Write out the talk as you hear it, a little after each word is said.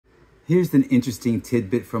Here's an interesting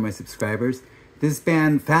tidbit for my subscribers. This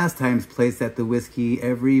band, Fast Times, plays at the Whisky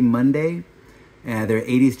every Monday. They're an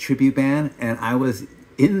 80s tribute band, and I was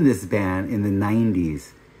in this band in the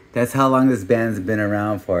 90s. That's how long this band's been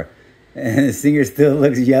around for. And the singer still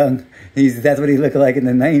looks young. That's what he looked like in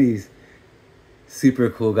the 90s. Super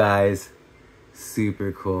cool, guys.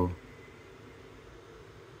 Super cool.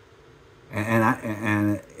 And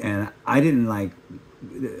I didn't like...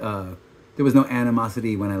 there was no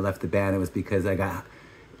animosity when I left the band. It was because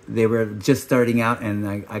they were just starting out, and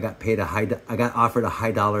I got offered a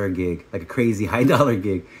high dollar gig, like a crazy high dollar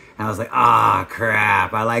gig. And I was like, ah,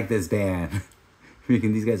 crap, I like this band.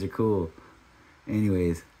 Freaking, these guys are cool.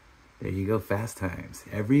 Anyways, there you go, Fast Times.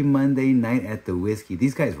 Every Monday night at the Whisky.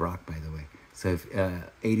 These guys rock, by the way. So if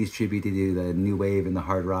 80s tribute, they do the new wave and the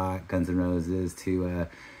hard rock, Guns N' Roses, to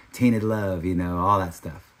Tainted Love, you know, all that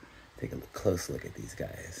stuff. Take a close look at these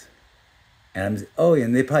guys. And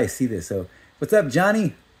and they probably see this. So, what's up,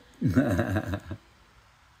 Johnny?